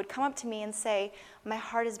crying, and they would come up to me and say, my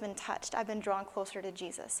heart has been touched. I've been drawn closer to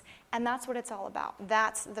Jesus. And that's what it's all about.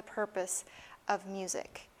 That's the purpose of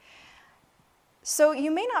music. So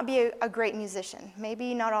you may not be a great musician.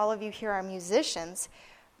 Maybe not all of you here are musicians,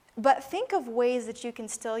 but think of ways that you can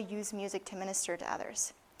still use music to minister to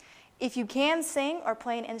others. If you can sing or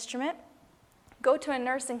play an instrument, go to a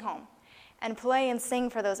nursing home and play and sing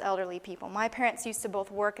for those elderly people. My parents used to both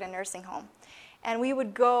work at a nursing home, and we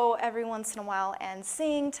would go every once in a while and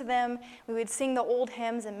sing to them. We would sing the old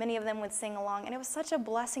hymns, and many of them would sing along, and it was such a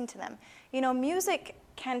blessing to them. You know, music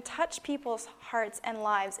can touch people's hearts and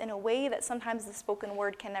lives in a way that sometimes the spoken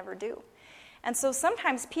word can never do. And so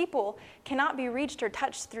sometimes people cannot be reached or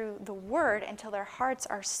touched through the word until their hearts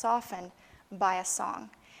are softened by a song.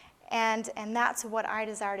 And that's what I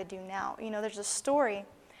desire to do now. You know, there's a story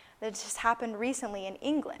that just happened recently in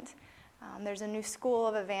England. There's a new school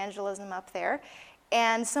of evangelism up there,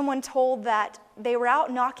 and someone told that they were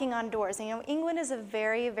out knocking on doors. And, you know, England is a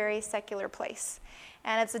very, very secular place,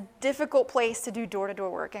 and it's a difficult place to do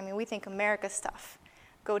door-to-door work. I mean, we think America stuff.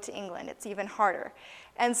 Go to England, it's even harder.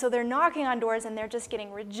 And so they're knocking on doors, and they're just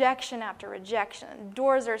getting rejection after rejection.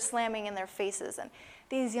 Doors are slamming in their faces, and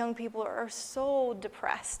these young people are so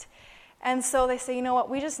depressed. And so they say, you know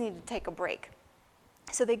what, we just need to take a break.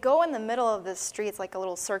 So they go in the middle of the street, it's like a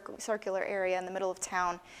little circular area in the middle of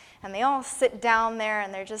town, and they all sit down there,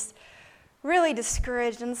 and they're just really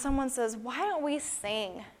discouraged, and someone says, why don't we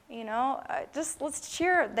sing? You know, just let's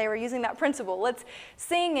cheer. They were using that principle. Let's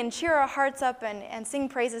sing and cheer our hearts up and sing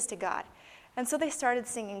praises to God. And so they started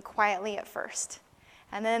singing quietly at first.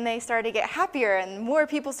 And then they started to get happier, and more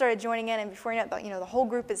people started joining in, and before you know, the whole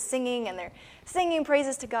group is singing, and they're singing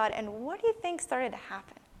praises to God. And what do you think started to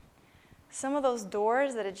happen? Some of those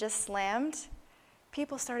doors that had just slammed,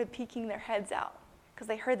 people started peeking their heads out because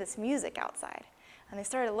they heard this music outside. And they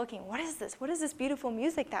started looking, what is this? What is this beautiful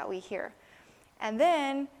music that we hear? And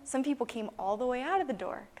then some people came all the way out of the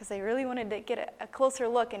door because they really wanted to get a closer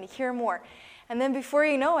look and to hear more. And then before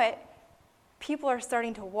you know it, people are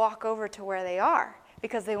starting to walk over to where they are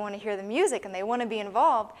because they want to hear the music and they want to be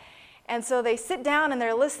involved. And so they sit down and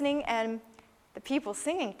they're listening, and the people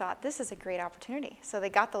singing thought, this is a great opportunity. So they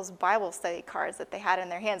got those Bible study cards that they had in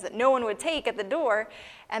their hands that no one would take at the door,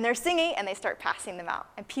 and they're singing, and they start passing them out.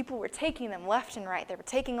 And people were taking them left and right. They were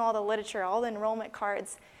taking all the literature, all the enrollment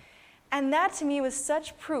cards. And that to me was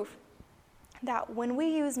such proof that when we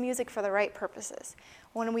use music for the right purposes,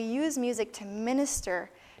 when we use music to minister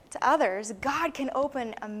to others, God can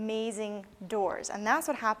open amazing doors. And that's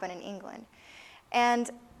what happened in England. And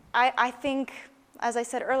I think, as I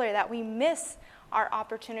said earlier, that we miss our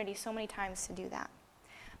opportunity so many times to do that.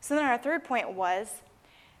 So then our third point was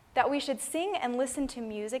that we should sing and listen to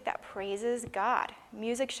music that praises God.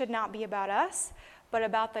 Music should not be about us, but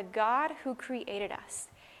about the God who created us.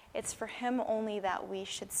 It's for him only that we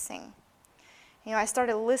should sing. You know, I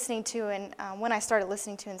started listening to, and when I started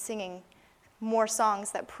listening to and singing more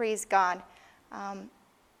songs that praise God,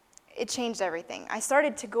 it changed everything. I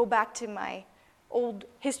started to go back to my old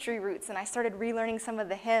history roots, and I started relearning some of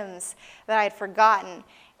the hymns that I had forgotten.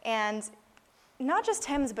 And not just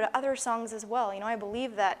hymns, but other songs as well. You know, I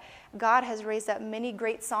believe that God has raised up many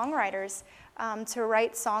great songwriters to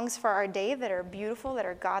write songs for our day that are beautiful, that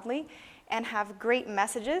are godly, and have great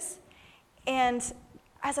messages. And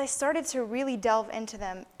as I started to really delve into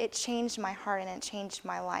them, it changed my heart and it changed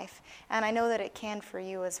my life. And I know that it can for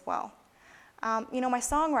you as well. You know, my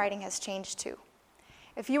songwriting has changed too.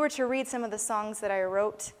 If you were to read some of the songs that I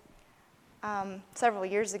wrote several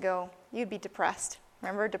years ago, you'd be depressed.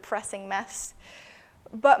 Remember, depressing mess?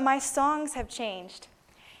 But my songs have changed.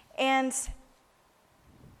 And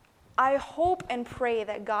I hope and pray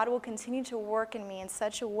that God will continue to work in me in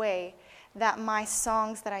such a way that my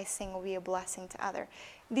songs that I sing will be a blessing to others.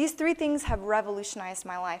 These 3 things have revolutionized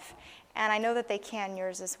my life, and I know that they can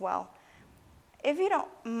yours as well. If you don't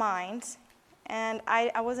mind, and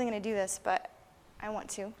I wasn't going to do this, but I want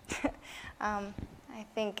to. I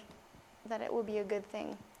think that it will be a good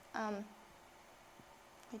thing.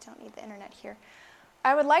 We don't need the internet here.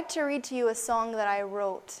 I would like to read to you a song that I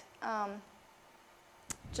wrote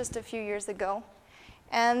just a few years ago.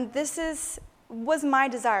 And this was my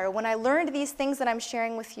desire. When I learned these things that I'm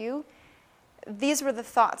sharing with you, these were the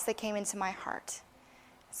thoughts that came into my heart.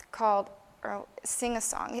 It's called, Sing a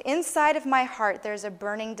Song. Inside of my heart, there's a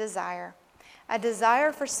burning desire, a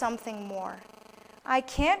desire for something more. I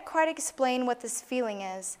can't quite explain what this feeling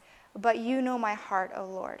is, but you know my heart, O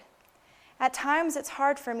Lord. At times, it's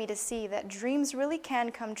hard for me to see that dreams really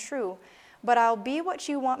can come true, but I'll be what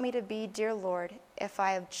you want me to be, dear Lord, if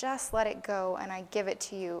I have just let it go and I give it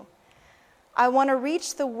to you. I want to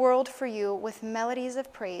reach the world for you with melodies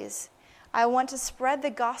of praise. I want to spread the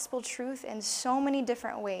gospel truth in so many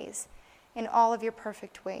different ways, in all of your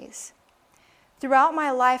perfect ways. Throughout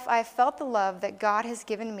my life, I've felt the love that God has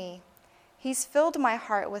given me. He's filled my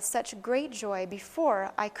heart with such great joy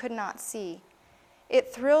before I could not see.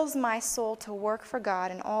 It thrills my soul to work for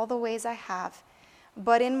God in all the ways I have,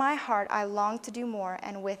 but in my heart I long to do more,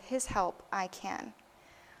 and with his help I can.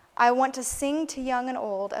 I want to sing to young and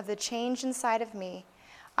old of the change inside of me.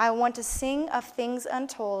 I want to sing of things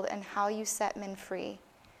untold and how you set men free.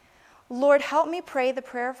 Lord, help me pray the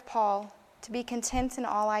prayer of Paul, to be content in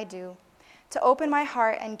all I do, to open my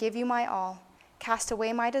heart and give you my all, cast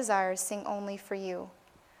away my desires, sing only for you.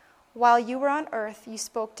 While you were on earth, you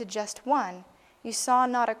spoke to just one. You saw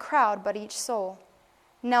not a crowd, but each soul.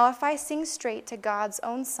 Now if I sing straight to God's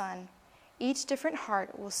own Son, each different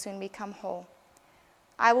heart will soon become whole.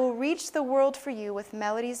 I will reach the world for you with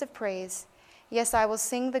melodies of praise. Yes, I will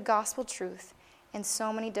sing the gospel truth in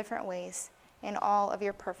so many different ways, in all of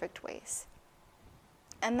your perfect ways.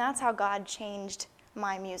 And that's how God changed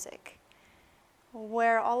my music,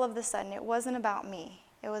 where all of a sudden it wasn't about me.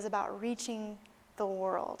 It was about reaching the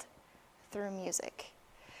world through music.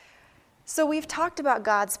 So we've talked about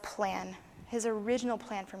God's plan, his original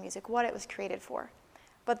plan for music, what it was created for.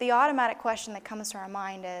 But the automatic question that comes to our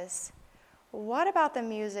mind is, what about the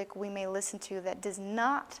music we may listen to that does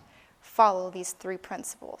not follow these 3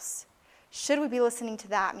 principles? Should we be listening to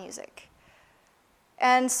that music?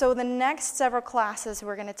 And so the next several classes,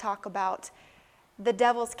 we're going to talk about the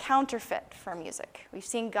devil's counterfeit for music. We've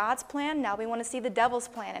seen God's plan, now we want to see the devil's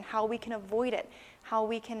plan and how we can avoid it, how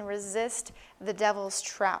we can resist the devil's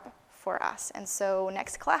trap for us. And so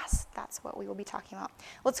next class, that's what we will be talking about.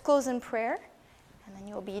 Let's close in prayer, and then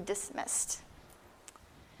you'll be dismissed.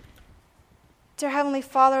 Dear Heavenly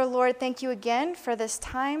Father, Lord, thank you again for this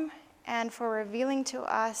time and for revealing to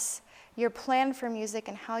us your plan for music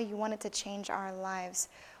and how you want it to change our lives.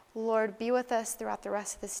 Lord, be with us throughout the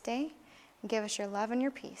rest of this day and give us your love and your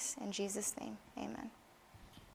peace. In Jesus' name, amen.